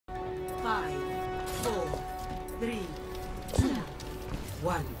5, 4, 3, 2,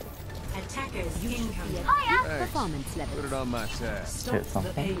 1. Attackers incoming. Performance level. Put it on my tab. Stop the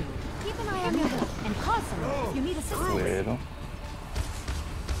payload. Keep an eye on your health and call someone if you need assistance. Weirdo.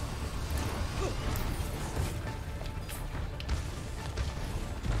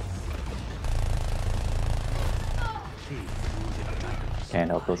 Can't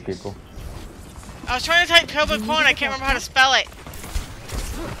help those people. I was trying to type pelvic bone, I can't remember how to spell it.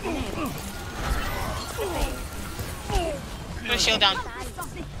 Put a shield down.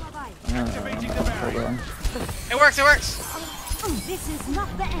 Hold on. It works, it works. This is not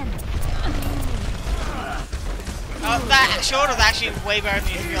the end. Oh, that shield was actually way better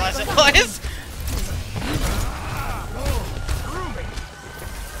than you realized it was.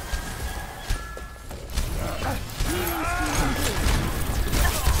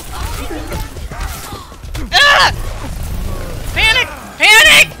 Ah! Panic!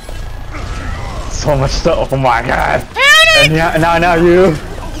 Panic! So much stuff. Oh my god. Panic! And now you.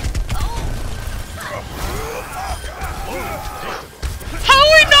 How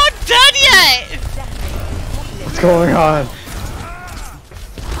are we not done yet? What's going on?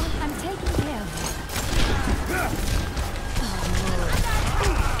 I'm taking care of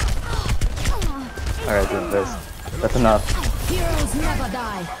you. Alright, that's enough. Heroes never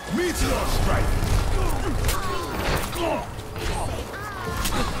die. Meteor strike.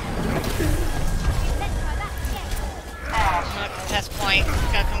 I'm gonna contest point.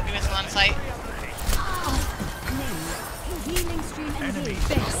 Gotta come give me some line of sight. Healing stream engaged.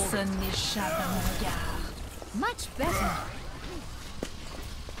 Much better.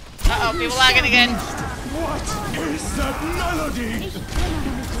 Uh-oh, people lagging again. What is that melody?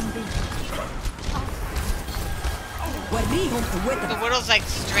 The Widow's like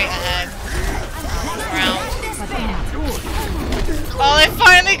straight ahead. Round. Oh, they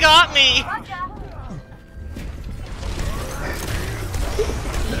finally got me!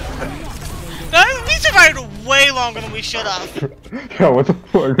 We survived way longer than we should have. Yeah, what the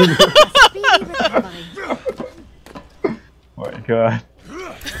fuck? Oh my god.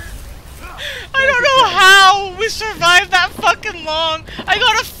 I don't know how we survived that fucking long. I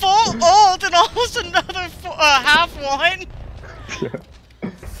got a full ult and almost another half one.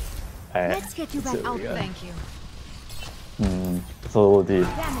 Let's get you back out. Thank you. It's a little deep.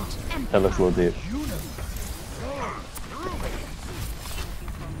 Damage and That looks a little deep.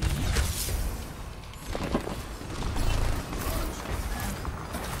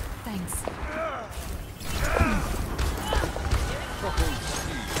 thanks.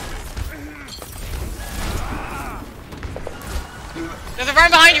 There's a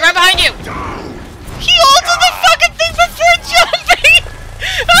run behind you, run behind you! He ulted the fucking thing before jumping!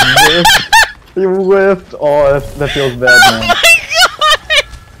 You whiffed. Oh, that feels bad, Oh man. my god!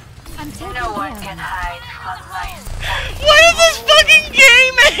 I'm taking No one care can of hide from life. What is this fucking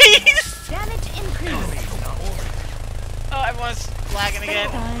game, Ace? you. Damage increase. Oh, everyone's lagging again.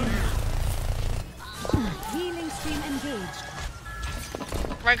 Healing stream engaged.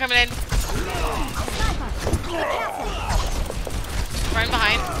 Run coming in. Run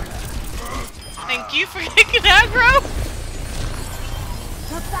behind. Thank you for kicking aggro.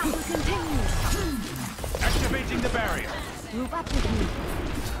 The battle continues. Activating the barrier. Move up with me.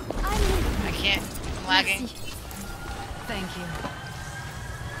 I'm leaving. I can't. I'm lagging. Thank you.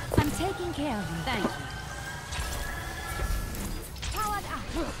 I'm taking care of you. Thank you. Powered up.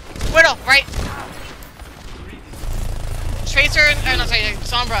 Widow, right. Tracer, oh no, sorry,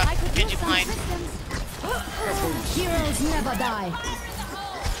 Sombra. I could Get use you some behind. systems. Heroes never die.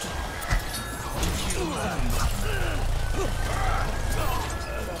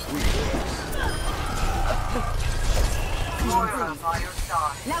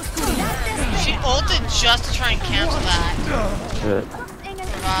 She ulted just to try and cancel that. Shit.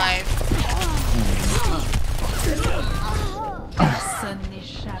 Survive.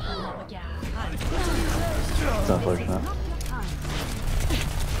 It's unfortunate.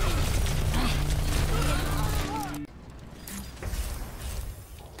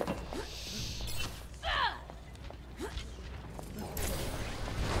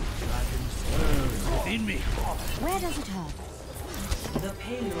 In me. Where does it hurt? The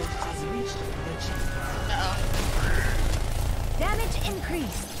payload has reached the chest. Uh-oh. Damage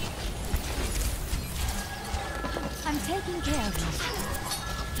increased. I'm taking care of you.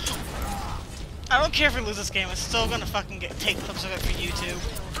 I don't care if we lose this game, I'm still gonna fucking take clips of it for YouTube.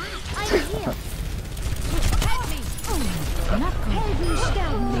 I'm here. Help me. Not going to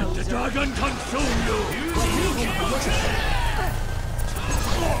sterben. Let the dragon consume you.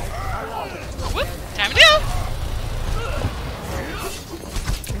 Whoop! Time to go!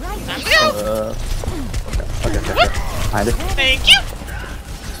 Right. Time to go! Okay. Behind it. Thank you!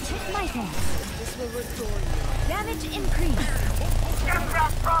 Check my hand. This will restore you. Damage increase.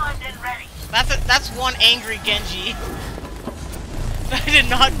 That's one angry Genji. I did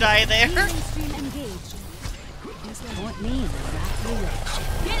not die there. Healing stream engaged. Support me.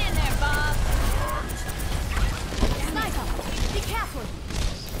 Get in there, Bob. Sniper, be careful.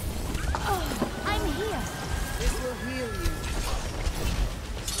 Oh, I'm here. This will heal you.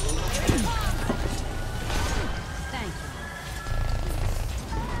 Thank you.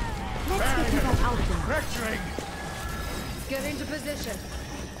 Let's get you that out there. Fracturing! Get into position.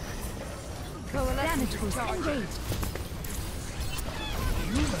 Damage boost engaged.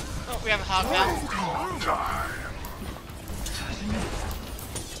 Oh, we have a hog now.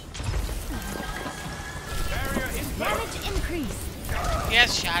 Damage increase. He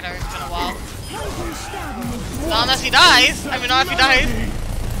has shatter. It's been a while. Not unless he dies. I mean, not if he dies.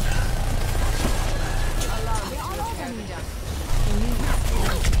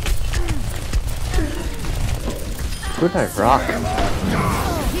 Who'd I rock?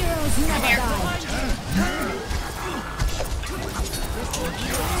 Heroes never die.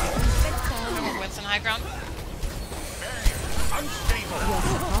 Winston high ground. Your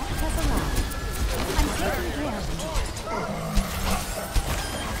support has arrived. I'm taking care of you.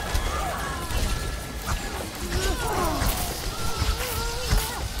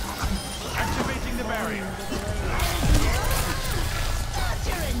 Activating the barrier.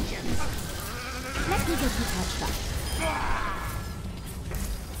 Let me get you touched up.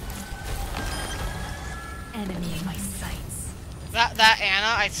 Enemy in my sights. That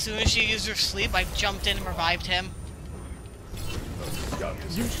Anna, as soon as she used her sleep, I jumped in and revived him.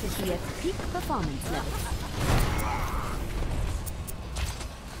 You should be at peak performance level.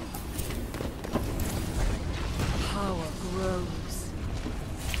 Power grows.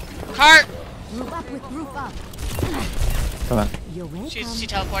 Cart! Group up with group up. Come on. You're welcome. She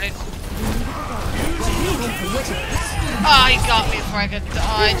teleported. Oh, he got me before I could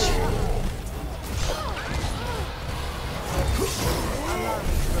dodge.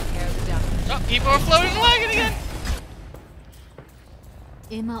 Oh, people are floating and lagging again.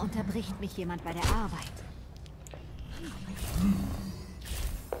 Immer unterbricht mich jemand bei der Arbeit.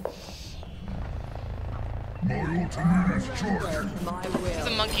 There's a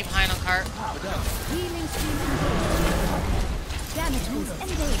monkey behind on cart. Healing stream engaged. Damage boost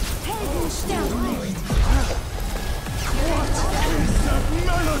engaged. Helden sterben. That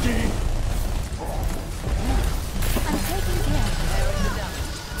melody! I'm taking care of you.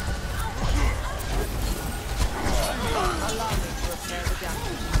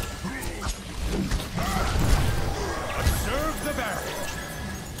 Observe the barrier.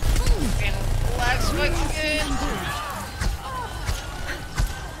 And lag spikes again.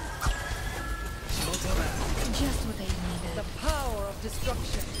 Just what they needed. The power of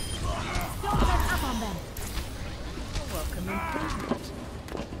destruction. Don't let up on them. A welcome improvement.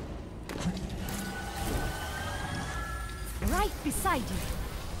 Right beside you.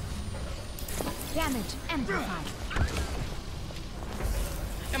 Damage amplified.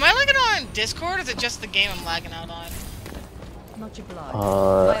 Am I lagging on Discord, or is it just the game I'm lagging out on? Much obliged. My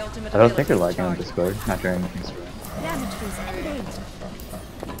I ultimate don't think you're ability lagging on charged. Discord. Not during Instagram. Damage boost engaged.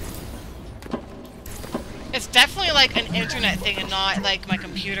 It's definitely like an internet thing and not like my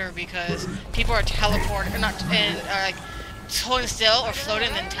computer, because people are teleporting, or not, and are like holding still or floating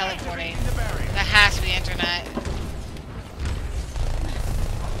and then teleporting. That has to be internet.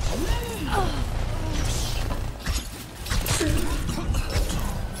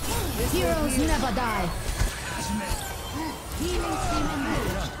 Heroes never die. Healing stream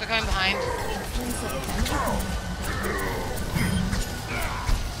engaged. They're coming behind.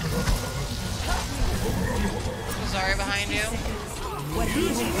 Sorry, behind you. What he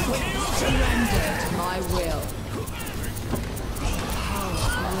will surrender to my will.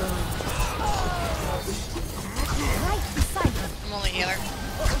 Right beside you. I'm only healer.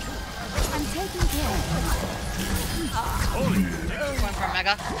 I'm taking care of you. Going for a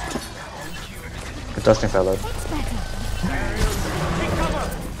mega. The dusting fellow. It's better.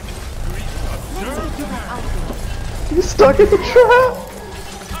 Let's get you that out there. You stuck in the trap!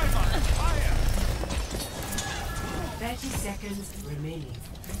 30 seconds remaining.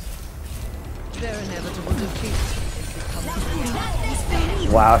 Their inevitable defeat is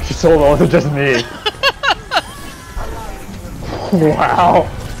becoming. Wow, she sold all to just me. Wow.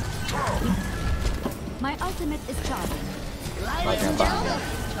 My ultimate is charging.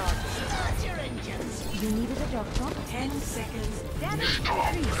 You needed a doctor? 10 seconds. Damage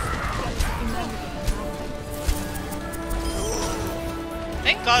increase.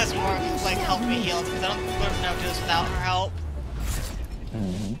 Thank God it's more like help me heal because I don't would have known to do this without her help.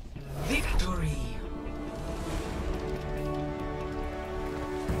 Victory.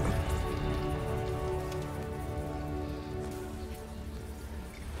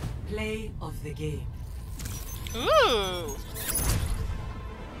 Play of the game. Ooh.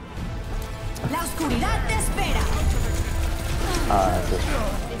 La oscuridad te espera. This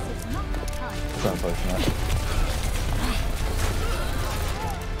This is not the time. it's unfortunate.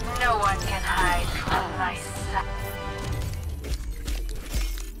 No one can hide from my sight.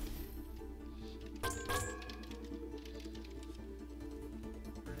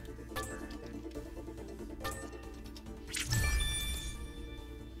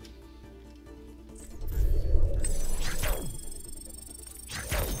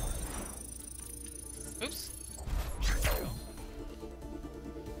 Oops.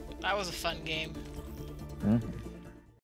 That was a fun game.